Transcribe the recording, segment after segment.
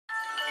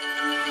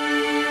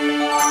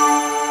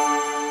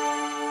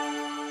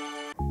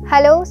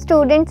Hello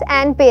students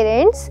and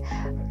parents.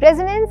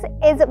 Resonance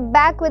is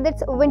back with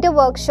its winter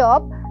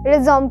workshop,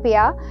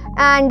 Resompia,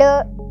 and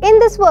in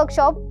this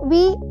workshop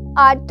we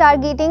are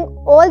targeting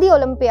all the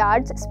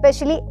Olympiads,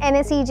 especially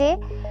NSEJS,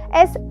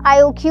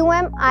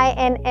 IOQM,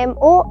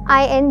 INMO,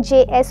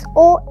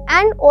 INJSO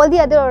and all the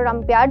other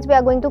Olympiads. We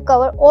are going to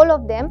cover all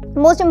of them.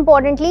 Most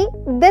importantly,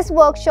 this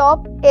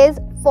workshop is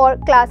for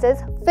classes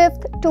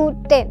 5th to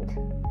 10th.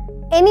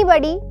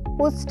 Anybody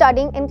who's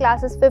studying in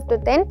classes 5th to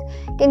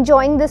 10th can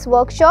join this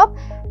workshop,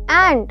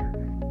 and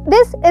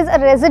this is a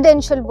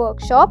residential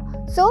workshop,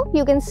 so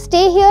you can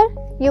stay here,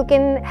 you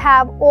can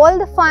have all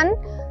the fun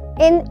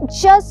in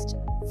just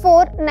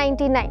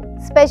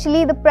 $499,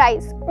 especially the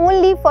price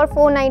only for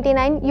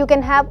 $499. You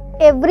can have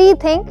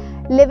everything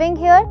living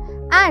here,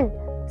 and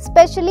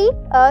especially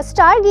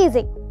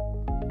stargazing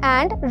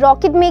and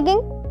rocket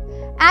making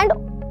and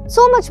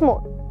so much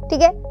more.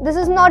 Okay? This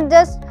is not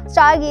just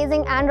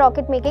stargazing and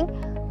rocket making.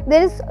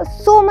 There is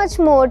so much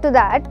more to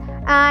that,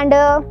 and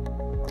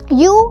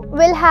you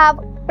will have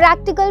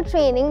practical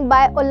training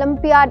by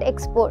Olympiad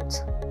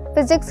experts.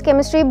 Physics,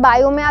 chemistry,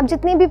 bio में आप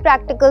जितने भी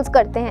practicals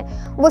करते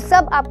हैं वो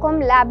सब आपको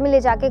हम लैब में ले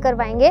जाके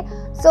करवाएंगे.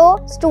 So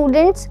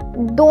students,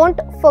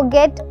 don't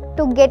forget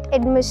to get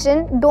admission,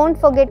 don't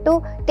forget to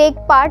take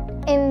part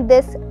in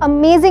this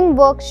amazing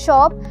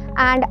workshop,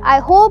 and I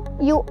hope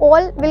you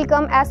all will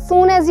come as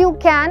soon as you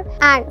can.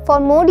 And for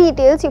more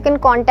details you can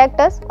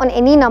contact us on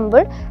any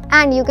number,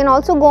 and you can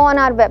also go on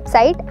our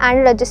website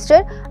and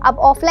register.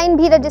 आप offline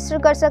भी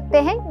register कर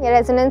सकते हैं या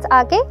resonance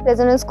आके,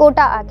 resonance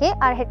Kota आके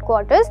our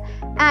headquarters.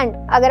 and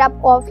अगर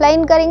आप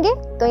offline करेंगे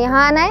तो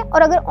यहाँ आना है,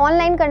 और अगर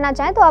online करना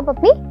चाहें तो आप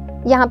अपनी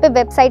यहाँ पे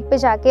वेबसाइट पे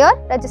जाके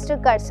और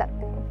रजिस्टर कर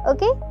सकते हैं.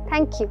 Okay,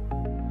 thank you.